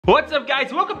What's up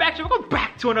guys, welcome back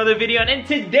to another video, and in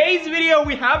today's video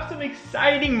we have some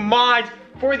exciting mods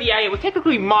for the IA. Well,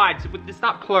 technically mods, but it's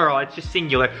not plural, it's just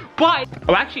singular. But,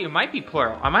 oh actually it might be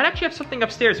plural. I might actually have something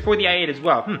upstairs for the IA as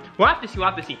well. We'll have to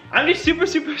see, I'm just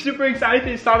super excited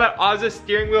to install that Aza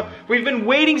steering wheel. We've been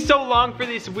waiting so long for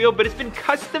this wheel, but it's been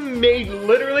custom made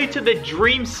literally to the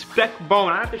dream spec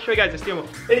bone. I have to show you guys the steering wheel.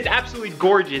 It is absolutely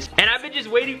gorgeous. And I've been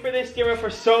just waiting for this steering wheel for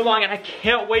so long, and I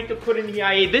can't wait to put in the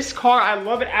IA. This car, I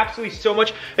love it absolutely so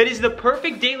much. It is the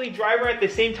perfect daily driver at the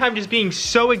same time just being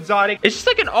so exotic. It's just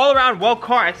like an all-around well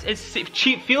car. It's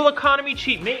cheap fuel economy,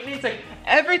 cheap maintenance, like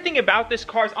everything about this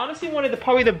car is honestly one of the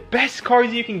probably the best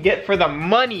cars you can get for the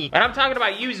money. And I'm talking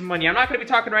about used money. I'm not going to be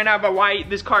talking right now about why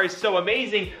this car is so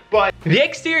amazing, but the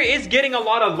exterior is getting a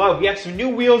lot of love. We have some new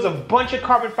wheels, a bunch of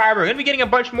carbon fiber. We're going to be getting a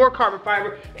bunch more carbon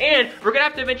fiber, and we're going to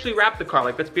have to eventually wrap the car.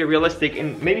 Like, let's be realistic,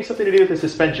 and maybe something to do with the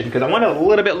suspension, because I want it a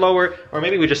little bit lower, or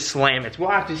maybe we just slam it. We'll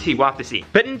have to see,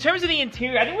 But in terms of the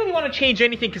interior, I didn't really want to change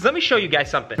anything, because let me show you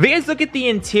guys something. If you guys look at the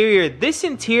interior, this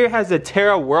interior has a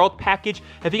Terra World package.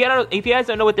 If you guys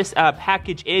don't know what this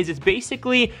package is, it's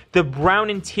basically the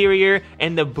brown interior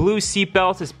and the blue seat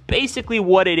belts is basically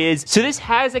what it is. So this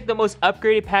has like the most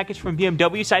upgraded package from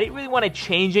BMW, so I didn't really want to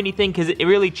change anything because it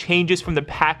really changes from the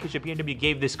package that BMW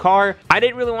gave this car. I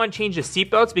didn't really want to change the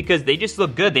seat belts because they just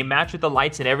look good. They match with the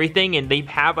lights and everything, and they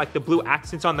have like the blue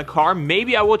accents on the car.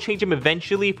 Maybe I will change them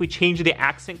eventually if we change the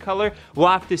accent color. We'll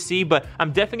have to see, but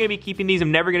I'm definitely going to be keeping these.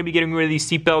 I'm never going to be getting rid of these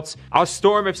seat belts. I'll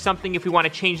store them if we want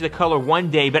to change the color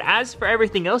one day, but as for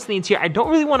everything else in the interior, I don't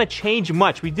really want to change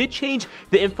much. We did change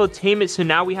the infotainment, so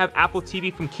now we have Apple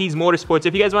TV from KiesMotorsports.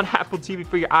 If you guys want Apple TV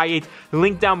for your i8,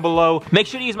 link down below. Make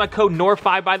sure to use my code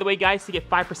Nour5, by the way, guys, to get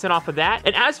 5% off of that.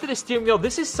 And as for the steering wheel,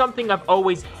 this is something I've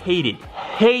always hated,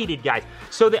 guys.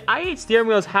 So the i8 steering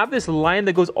wheels have this line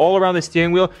that goes all around the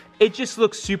steering wheel. It just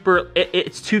looks super,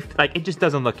 it's too, like, it just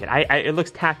doesn't look it. It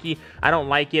looks tacky. I don't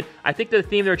like it. I think the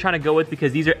theme they were trying to go with,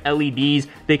 because these are LEDs,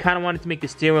 they kind of wanted to make the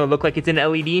steering wheel look like it's an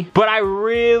LED, but I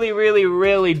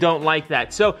really don't like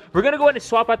that. So we're gonna go ahead and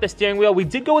swap out the steering wheel. We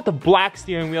did go with the black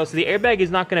steering wheel, so the airbag is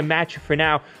not gonna match it for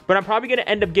now, but I'm probably gonna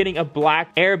end up getting a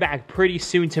black airbag pretty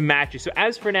soon to match it. So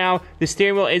as for now, the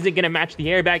steering wheel isn't gonna match the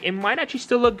airbag. It might actually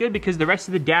still look good because the rest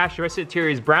of the dash, the rest of the interior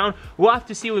is brown. We'll have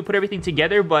to see when we put everything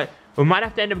together, but we might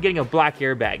have to end up getting a black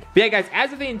airbag. But yeah, guys,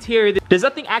 as of the interior, there's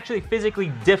nothing actually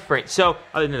physically different. So,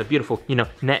 other than the beautiful, you know,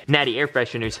 natty air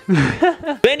fresheners.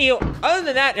 But anyway, other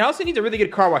than that, it also needs a really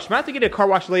good car wash. I'm gonna have to get a car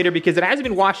wash later because it hasn't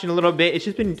been washing a little bit. It's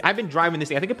just been, I've been driving this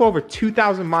thing. I think I put over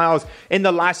 2,000 miles in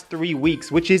the last 3 weeks,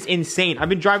 which is insane. I've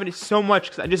been driving it so much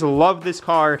because I just love this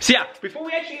car. So yeah, before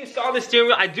we actually install the steering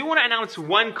wheel, I do want to announce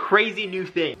one crazy new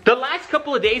thing. The last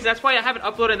couple of days, that's why I haven't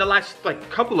uploaded in the last like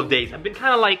couple of days. I've been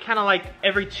kind of like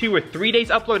every 2 or 3 days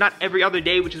upload, not every other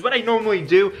day, which is what I normally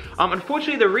do.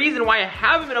 Unfortunately, the reason why I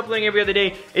haven't been uploading every other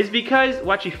day is because,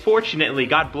 well, actually, fortunately,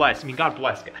 God bless. I mean, God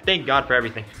bless. Thank God for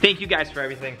everything. Thank you guys for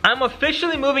everything. I'm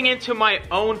officially moving into my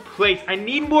own place. I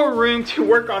need more room to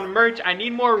work on merch. I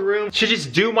need more room to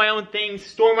just do my own things,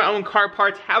 store my own car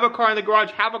parts, have a car in the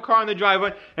garage, have a car in the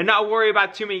driveway, and not worry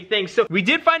about too many things. So we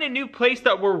did find a new place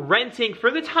that we're renting for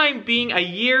the time being,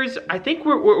 I think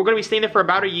we're gonna be staying there for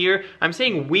about a year. I'm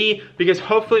saying we because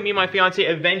hopefully me and my fiance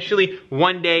eventually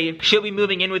one day she'll be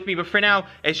moving in with me, but for now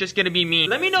it's just gonna be me.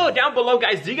 Let me know down below,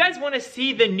 guys, do you guys want to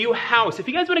see the new house? If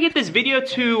you guys want to get this video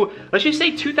to, let's just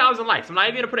say 2,000 likes, I'm not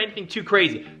even gonna put anything too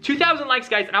crazy, 2,000 likes,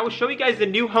 guys, and I will show you guys the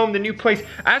new home, the new place.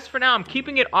 As for now, I'm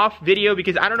keeping it off video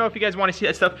because I don't know if you guys want to see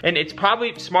that stuff, and it's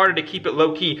probably smarter to keep it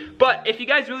low-key. But if you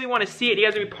guys really want to see it, you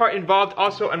guys will be part involved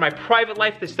also in my private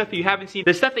life, the stuff that you haven't seen,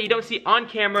 the stuff that you don't see on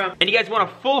camera, and you guys want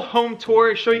a full home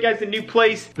tour, show you guys the new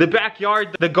place, the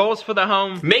backyard, the goals for the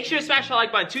home. Make sure to smash the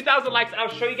like button, 2,000 likes, and I'll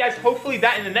show you guys hopefully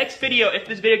that in the next video if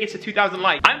this video gets to 2,000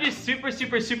 likes. I'm just super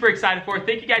excited for it.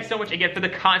 Thank you guys so much again for the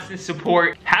constant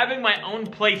support. Having my own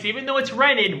place, even though it's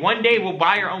rented, one day we'll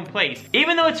buy our own place.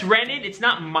 Even though it's rented, it's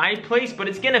not my place, but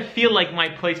it's gonna feel like my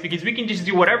place because we can just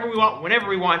do whatever we want, whenever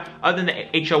we want, other than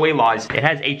the HOA laws. It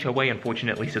has HOA,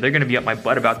 unfortunately, so they're gonna be up my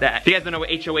butt about that. If you guys don't know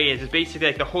what HOA is, it's basically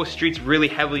like the whole street's really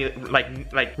heavily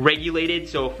like regulated,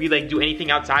 so if we like do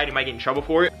anything outside, we might get in trouble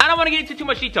for it. I don't wanna get into too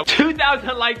much detail.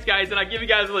 2,000 likes, guys, and I'll give you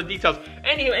guys all the details.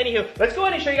 anywho, let's go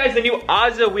ahead and show you guys the new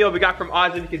AzaAuWheel we got from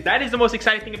Aza, because that is the most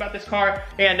exciting thing about this car.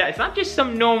 And it's not just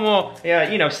some normal,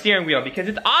 you know, steering wheel, because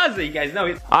it's Aza, you guys know.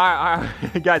 All right,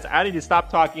 guys, I need to stop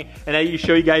talking, and I need to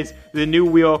show you guys the new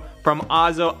wheel from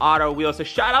AzaAutoWheel. So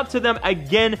shout out to them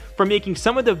again for making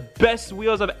some of the best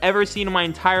wheels I've ever seen in my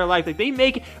entire life. Like, they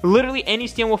make literally any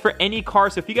steering wheel for any car.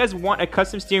 So if you guys want a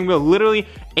custom steering wheel, literally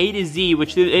A to Z,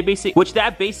 which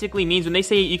that basically means when they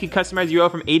say you can customize your wheel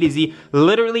from A to Z,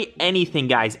 literally anything,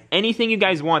 guys. Anything you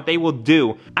guys want, they will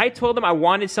do. I told them I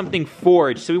wanted something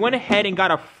forged, so we went ahead and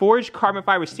got a forged carbon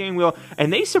fiber steering wheel,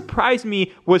 and they surprised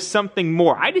me with something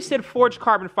more. I just said forged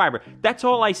carbon fiber. That's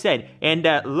all I said. And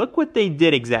look what they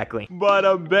did exactly.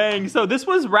 But bang. So this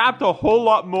was wrapped a whole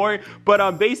lot more,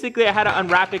 but basically I had to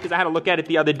unwrap it because I had to look at it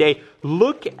the other day.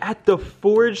 Look at the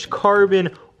forged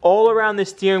carbon all around the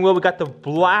steering wheel. We got the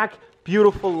black,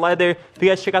 beautiful leather. If you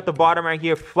guys check out the bottom right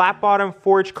here, flat bottom,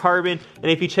 forged carbon.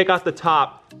 And if you check out the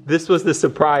top, this was the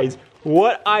surprise.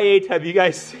 What i8 have you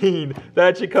guys seen that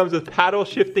actually comes with paddle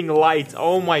shifting lights?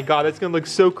 Oh my god, that's gonna look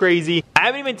so crazy. I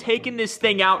haven't even taken this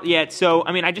thing out yet, so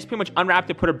I mean, I just pretty much unwrapped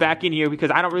it, put it back in here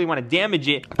because I don't really want to damage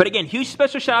it. But again, huge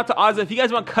special shout out to Aza. If you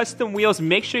guys want custom wheels,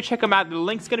 make sure to check them out. The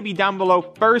link's gonna be down below,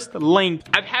 first link.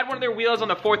 I've had one of their wheels on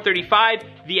the 435,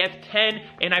 the F10,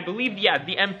 and I believe, yeah,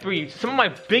 the M3. Some of my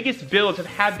biggest builds have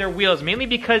had their wheels, mainly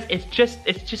because it's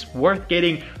just worth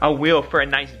getting a wheel for a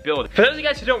nice build. For those of you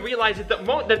guys who don't realize it,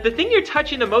 the thing you're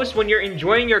touching the most when you're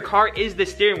enjoying your car is the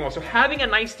steering wheel. So having a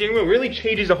nice steering wheel really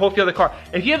changes the whole feel of the car.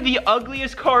 If you have the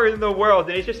ugliest car in the world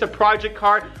and it's just a project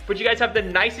car, but you guys have the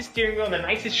nicest steering wheel and the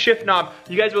nicest shift knob,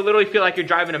 you guys will literally feel like you're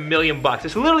driving $1 million.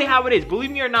 It's literally how it is.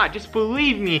 Believe me or not, just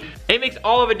believe me, it makes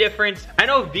all of a difference. I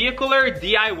know Vehicular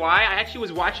DIY, I actually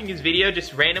was watching his video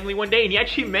just randomly one day, and he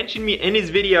actually mentioned me in his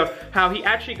video how he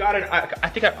actually got I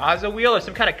think an AzaAuWheel or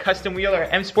some kind of custom wheel or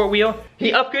M Sport wheel.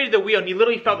 He upgraded the wheel and he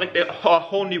literally felt like a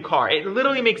whole new car. It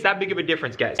literally makes that big of a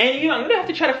difference, guys. And you know, I'm gonna have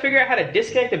to try to figure out how to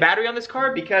disconnect the battery on this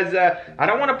car because I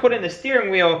don't want to put in the steering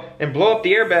wheel and blow up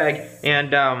the airbag. And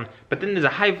but then there's a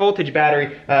high voltage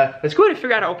battery. Let's go ahead and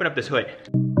figure out how to open up this hood.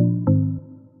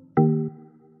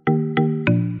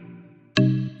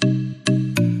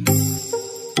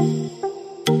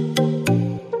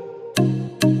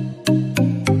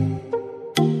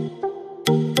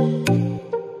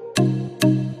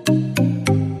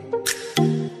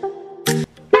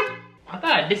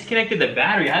 Disconnected the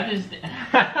battery. How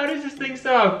does this thing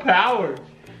still have power?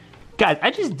 Guys,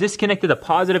 I just disconnected the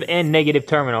positive and negative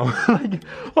terminal. Like,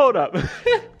 hold up.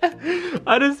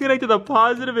 I disconnected the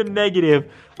positive and negative.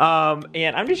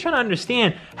 And I'm just trying to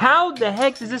understand, how the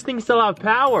heck does this thing still have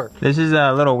power? This is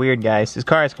a little weird, guys. This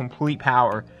car has complete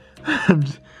power.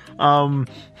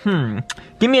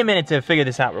 Give me a minute to figure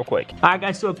this out real quick. All right,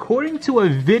 guys, so according to a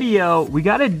video, we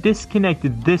gotta disconnect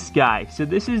this guy. So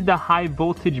this is the high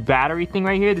voltage battery thing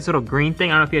right here, this little green thing.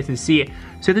 I don't know if you guys can see it.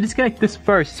 So to disconnect this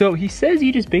first. So he says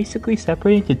you just basically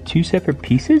separate it into 2 separate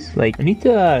pieces. Like, I need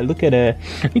to I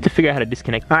need to figure out how to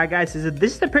disconnect. All right, guys, so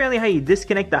this is apparently how you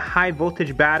disconnect the high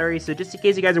voltage battery. So just in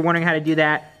case you guys are wondering how to do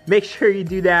that, make sure you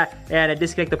do that and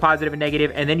disconnect the positive and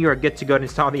negative, and then you are good to go to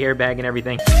install the airbag and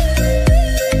everything.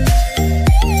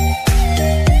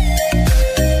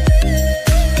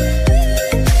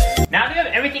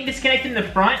 Disconnected in the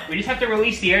front, we just have to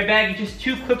release the airbag. It's just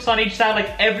 2 clips on each side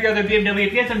like every other BMW.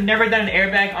 If you guys have never done an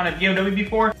airbag on a BMW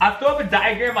before, I'll throw up a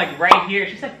diagram like right here.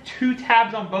 It's just like 2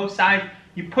 tabs on both sides.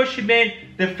 You push them in.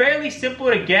 They're fairly simple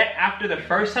to get after the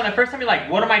first time. The first time you're like,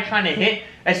 what am I trying to hit?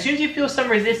 As soon as you feel some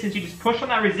resistance, you just push on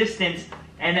that resistance,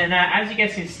 and then as you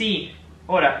guys can see,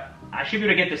 hold up, I should be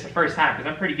able to get this the first time because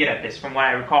I'm pretty good at this from what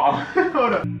I recall.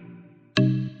 Hold up.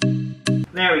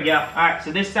 There we go. Alright,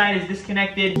 so this side is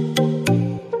disconnected.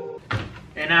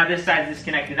 And now this side is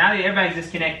disconnected. Now the airbag is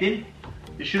disconnected.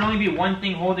 There should only be one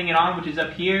thing holding it on, which is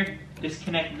up here.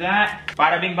 Disconnect that.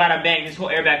 Bada bing, bada bang. This whole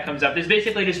airbag comes up. There's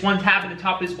basically just one tab at the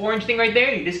top of this orange thing right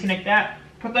there. You disconnect that.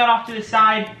 Put that off to the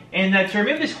side. And to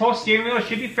remove this whole steering wheel, it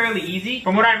should be fairly easy.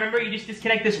 From what I remember, you just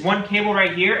disconnect this one cable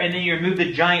right here, and then you remove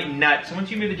the giant nut. So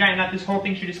once you remove the giant nut, this whole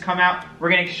thing should just come out.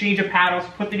 We're gonna exchange the paddles,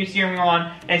 put the new steering wheel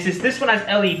on, and since this one has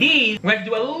LEDs, we have to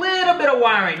do a little bit of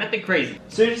wiring, nothing crazy.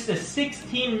 So just a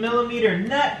 16mm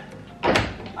nut.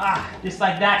 Just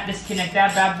like that, disconnect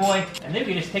that bad boy, and then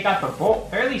we can just take out the bolt.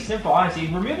 Fairly simple, honestly.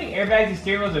 Removing airbags and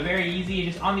steering wheels are very easy.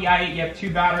 Just on the i8, you have 2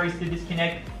 batteries to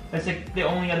disconnect. That's like the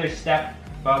only other step.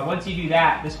 But once you do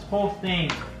that, this whole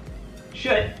thing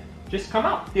should just come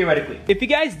out, theoretically. If you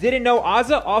guys didn't know,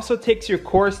 Aza also takes your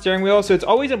core steering wheel, so it's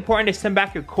always important to send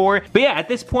back your core. But yeah, at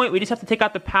this point, we just have to take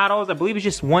out the paddles. I believe it's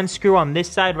just 1 screw on this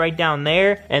side right down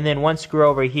there, and then 1 screw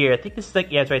over here. I think this is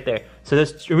like, yeah, it's right there. So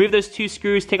let's remove those 2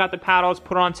 screws, take out the paddles,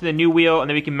 put it onto the new wheel, and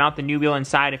then we can mount the new wheel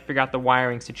inside and figure out the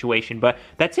wiring situation. But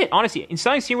that's it. Honestly,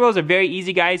 installing steering wheels are very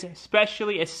easy, guys,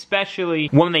 especially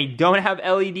when they don't have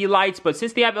LED lights. But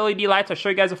since they have LED lights, I'll show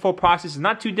you guys the full process. It's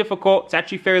not too difficult. It's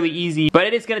actually fairly easy, but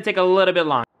it is going to take a little bit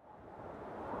long.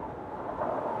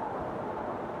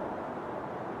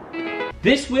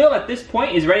 This wheel at this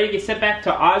point is ready to get sent back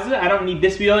to Aza. I don't need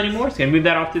this wheel anymore, so I'm gonna move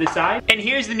that off to the side. And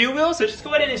here's the new wheel, so just go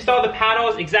ahead and install the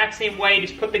paddles exact same way.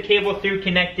 Just put the cable through,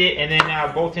 connect it, and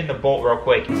then bolt in the bolt real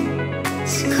quick.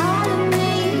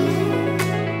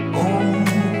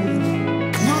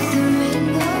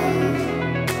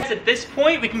 At this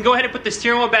point, we can go ahead and put the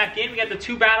steering wheel back in. We got the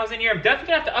 2 paddles in here. I'm definitely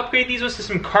gonna have to upgrade these ones to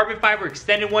some carbon fiber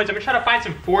extended ones. I'm gonna try to find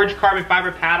some forged carbon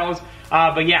fiber paddles.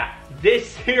 But yeah,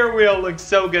 this steering wheel looks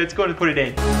so good. Let's go ahead and put it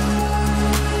in.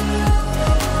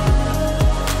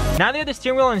 Now that you have the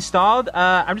steering wheel installed,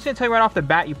 I'm just gonna tell you right off the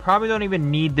bat, you probably don't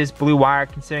even need this blue wire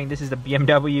considering this is the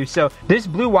BMW. So this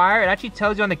blue wire, it actually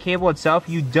tells you on the cable itself,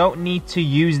 you don't need to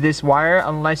use this wire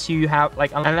unless you have,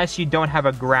 unless you don't have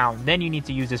a ground, then you need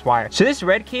to use this wire. So this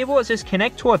red cable, it says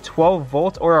connect to a 12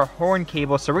 volt or a horn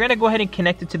cable. So we're gonna go ahead and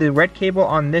connect it to the red cable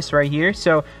on this right here.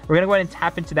 So we're gonna go ahead and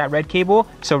tap into that red cable.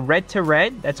 So red to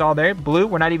red, that's all there. Blue,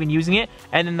 we're not even using it.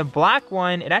 And then the black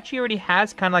one, it actually already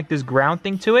has kind of like this ground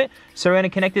thing to it. So we're gonna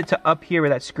connect it to up here where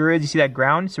that screw is. You see that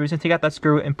ground? So we're just gonna take out that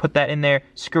screw and put that in there,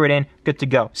 screw it in, good to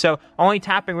go. So only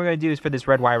tapping we're gonna do is for this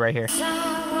red wire right here.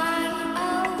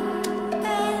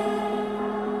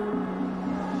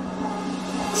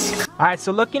 All right,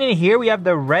 so looking in here, we have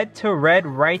the red to red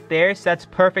right there. So that's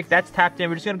perfect, that's tapped in.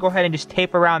 We're just gonna go ahead and just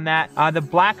tape around that. The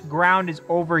black ground is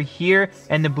over here,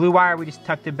 and the blue wire, we just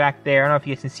tucked it back there. I don't know if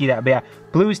you guys can see that, but yeah,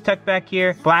 blue is tucked back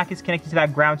here, black is connected to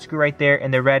that ground screw right there,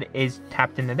 and the red is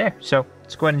tapped into there. So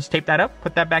let's go ahead and just tape that up,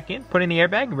 put that back in, put it in the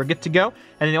airbag, and we're good to go.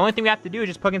 And then the only thing we have to do is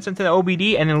just plug in something to the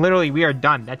OBD, and then literally we are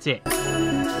done, that's it.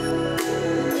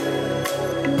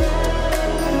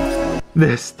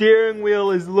 The steering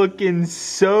wheel is looking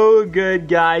so good,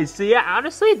 guys. So yeah,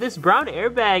 honestly, this brown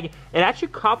airbag, it actually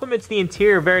complements the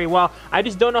interior very well. I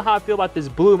just don't know how I feel about this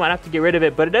blue. Might have to get rid of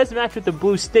it, but it does match with the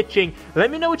blue stitching. Let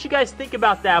me know what you guys think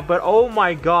about that, but oh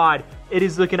my god, it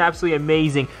is looking absolutely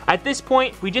amazing. At this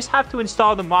point, we just have to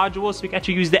install the modules so we can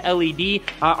actually use the LED.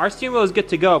 Our steering wheel is good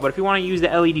to go, but if we want to use the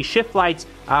LED shift lights,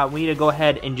 we need to go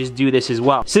ahead and just do this as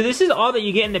well. So this is all that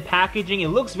you get in the packaging. It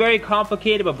looks very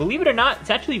complicated, but believe it or not, it's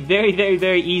actually very, very,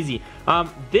 very easy.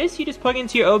 This you just plug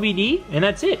into your OBD, and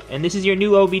that's it. And this is your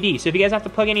new OBD. So if you guys have to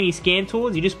plug in any scan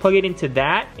tools, you just plug it into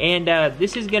that. And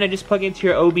this is gonna just plug into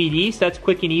your OBD, so that's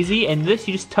quick and easy. And this,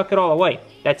 you just tuck it all away.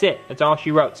 That's it. That's all she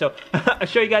wrote. So I'll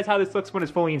show you guys how this looks when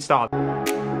it's fully installed.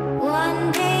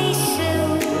 One day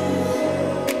soon,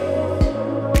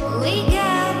 we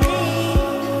got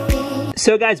this.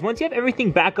 So guys, once you have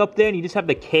everything back up there and you just have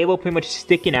the cable pretty much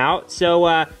sticking out,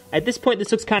 so at this point,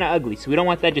 this looks kind of ugly, so we don't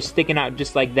want that just sticking out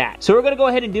just like that. So what we're gonna go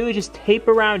ahead and do is just tape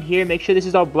around here, make sure this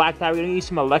is all blacked out. We're gonna use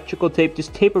some electrical tape,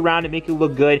 just tape around and make it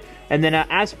look good. And then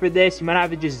as for this, you might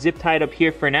have to just zip tie it up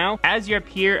here for now. As you're up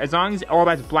here, as long as all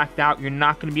that's blacked out, you're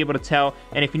not gonna be able to tell.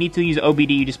 And if you need to use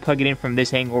OBD, you just plug it in from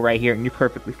this angle right here and you're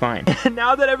perfectly fine.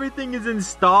 Now that everything is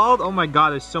installed, oh my god,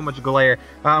 there's so much glare.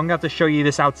 I'm gonna have to show you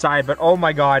this outside, but oh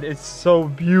my god, it's so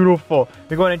beautiful.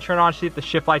 We're going to turn on, see if the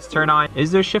shift lights turn on.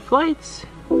 Is there shift lights?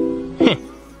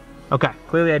 Okay,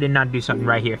 clearly I did not do something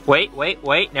right here.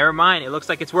 Wait, never mind. It looks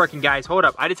like it's working, guys. Hold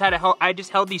up, I just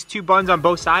held these 2 buttons on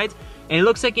both sides, and it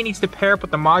looks like it needs to pair up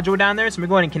with the module down there, so let me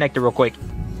go ahead and connect it real quick.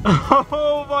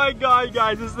 Oh my god,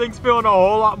 guys, this thing's feeling a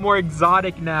whole lot more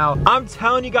exotic now. I'm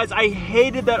telling you guys, I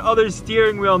hated that other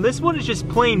steering wheel, and this one is just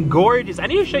plain gorgeous. I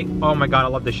need to show you, oh my god, I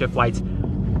love the shift lights.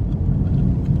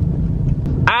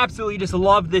 I absolutely just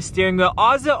love this steering wheel.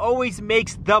 Aza always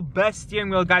makes the best steering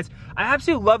wheel, guys. I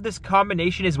absolutely love this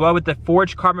combination as well with the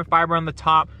forged carbon fiber on the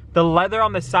top, the leather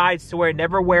on the sides to where it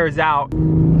never wears out. Woo,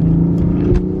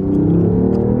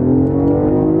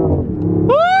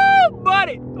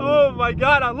 buddy! Oh my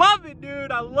god, I love it,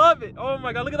 dude. I love it. Oh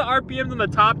my god, look at the RPMs on the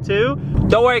top too.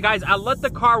 Don't worry, guys. I let the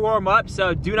car warm up,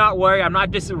 so do not worry. I'm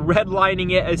not just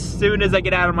redlining it as soon as I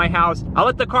get out of my house. I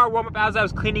let the car warm up as I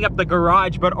was cleaning up the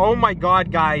garage, but oh my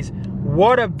god, guys.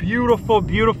 What a beautiful,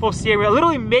 beautiful steering wheel. It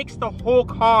literally makes the whole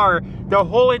car, the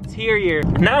whole interior.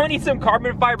 Now I need some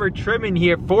carbon fiber trim in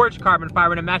here, forged carbon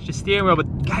fiber to match the steering wheel.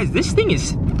 But guys, this thing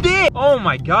is thick. Oh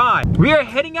my god. We are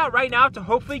heading out right now to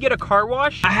hopefully get a car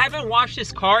wash. I haven't washed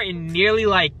this car in nearly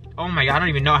like oh my God, I don't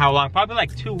even know how long, probably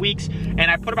like 2 weeks, and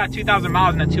I put about 2,000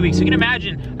 miles in that 2 weeks. So you can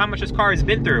imagine how much this car has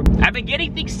been through. I've been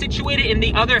getting things situated in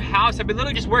the other house. I've been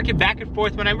literally just working back and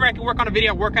forth. Whenever I can work on a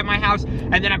video, I work at my house,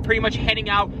 and then I'm pretty much heading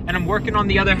out and I'm working on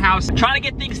the other house, trying to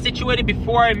get things situated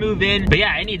before I move in. But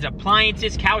yeah, it needs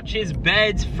appliances, couches,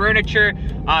 beds, furniture,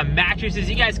 mattresses.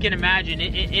 You guys can imagine,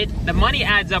 the money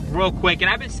adds up real quick, and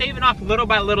I've been saving off little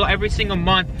by little every single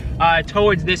month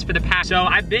towards this for the past. So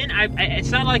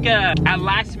it's not like a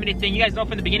last minute thing. You guys know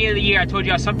from the beginning of the year, I told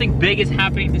you something big is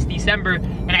happening this December,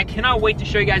 and I cannot wait to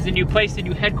show you guys the new place, the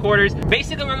new headquarters.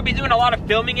 Basically, we're gonna be doing a lot of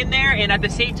filming in there, and at the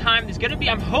same time, there's gonna be,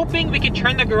 I'm hoping we can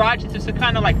turn the garage into some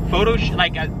kind of like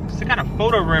some kind of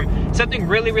photo room, something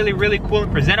really cool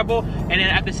and presentable. And then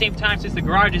at the same time, since the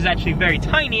garage is actually very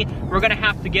tiny, we're gonna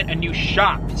have to get a new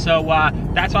shop. So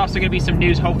that's also gonna be some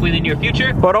news hopefully in the near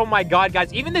future. But oh my God,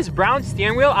 guys, even this brown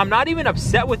steering wheel, I'm not even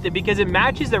upset with it because it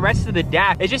matches the rest of the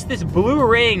dash. It's just this blue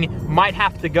ring might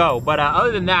have to go. But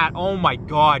other than that, oh my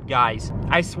God, guys,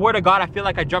 I swear to God, I feel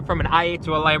like I jumped from an i8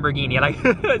 to a Lamborghini. Like,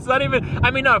 it's not even,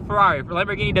 I mean, no, Ferrari.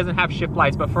 Lamborghini doesn't have shift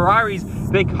lights, but Ferraris,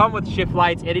 they come with shift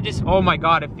lights, and it just, oh my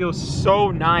God, it feels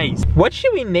so nice. What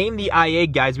should we name the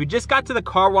i8, guys? We just got to the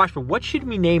car wash, but what should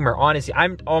we name her? Honestly,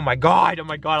 oh my God,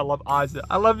 I love Aza.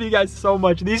 I love you guys so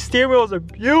much. These steering wheels are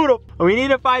beautiful. We need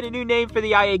to find a new name for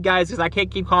the i8, guys, because I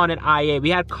can't keep calling it i8.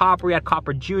 We had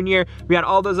Copper Junior, we had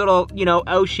all those little, you know,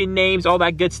 ocean names, all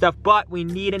that good stuff, but we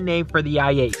need a name for the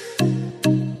i8.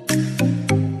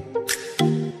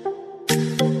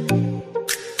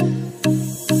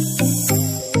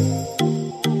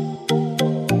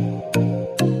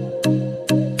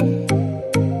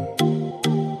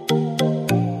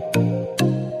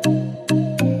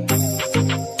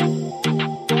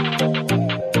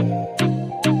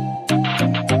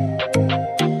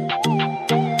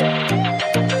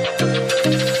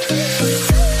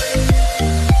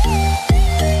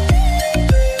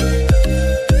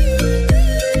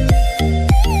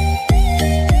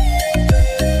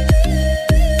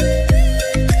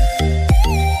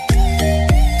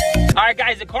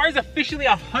 The car is officially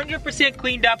 100%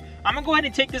 cleaned up. I'm gonna go ahead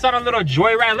and take this on a little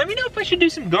joyride. Let me know if I should do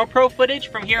some GoPro footage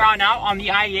from here on out on the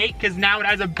i8, because now it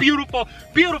has a beautiful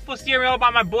steering wheel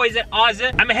by my boys at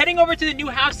Aza. I'm heading over to the new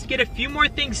house to get a few more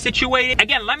things situated.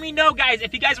 Again, let me know, guys,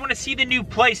 if you guys want to see the new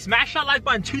place. Smash that like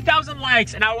button, 2,000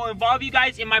 likes, and I will involve you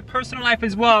guys in my personal life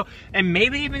as well, and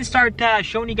maybe even start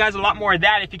showing you guys a lot more of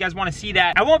that if you guys want to see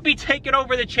that. I won't be taking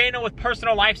over the channel with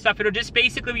personal life stuff. It'll just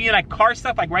basically be like car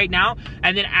stuff like right now,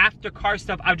 and then after car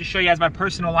stuff, I'll just show you guys my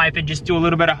personal life and just do a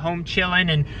little bit of home chilling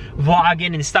and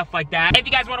vlogging and stuff like that. If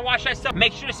you guys want to watch that stuff,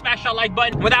 make sure to smash that like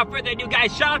button. Without further ado,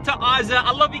 guys, shout out to Aza.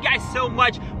 I love you guys so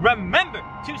much. Remember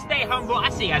to stay humble.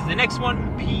 I'll see you guys in the next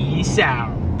one. Peace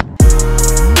out.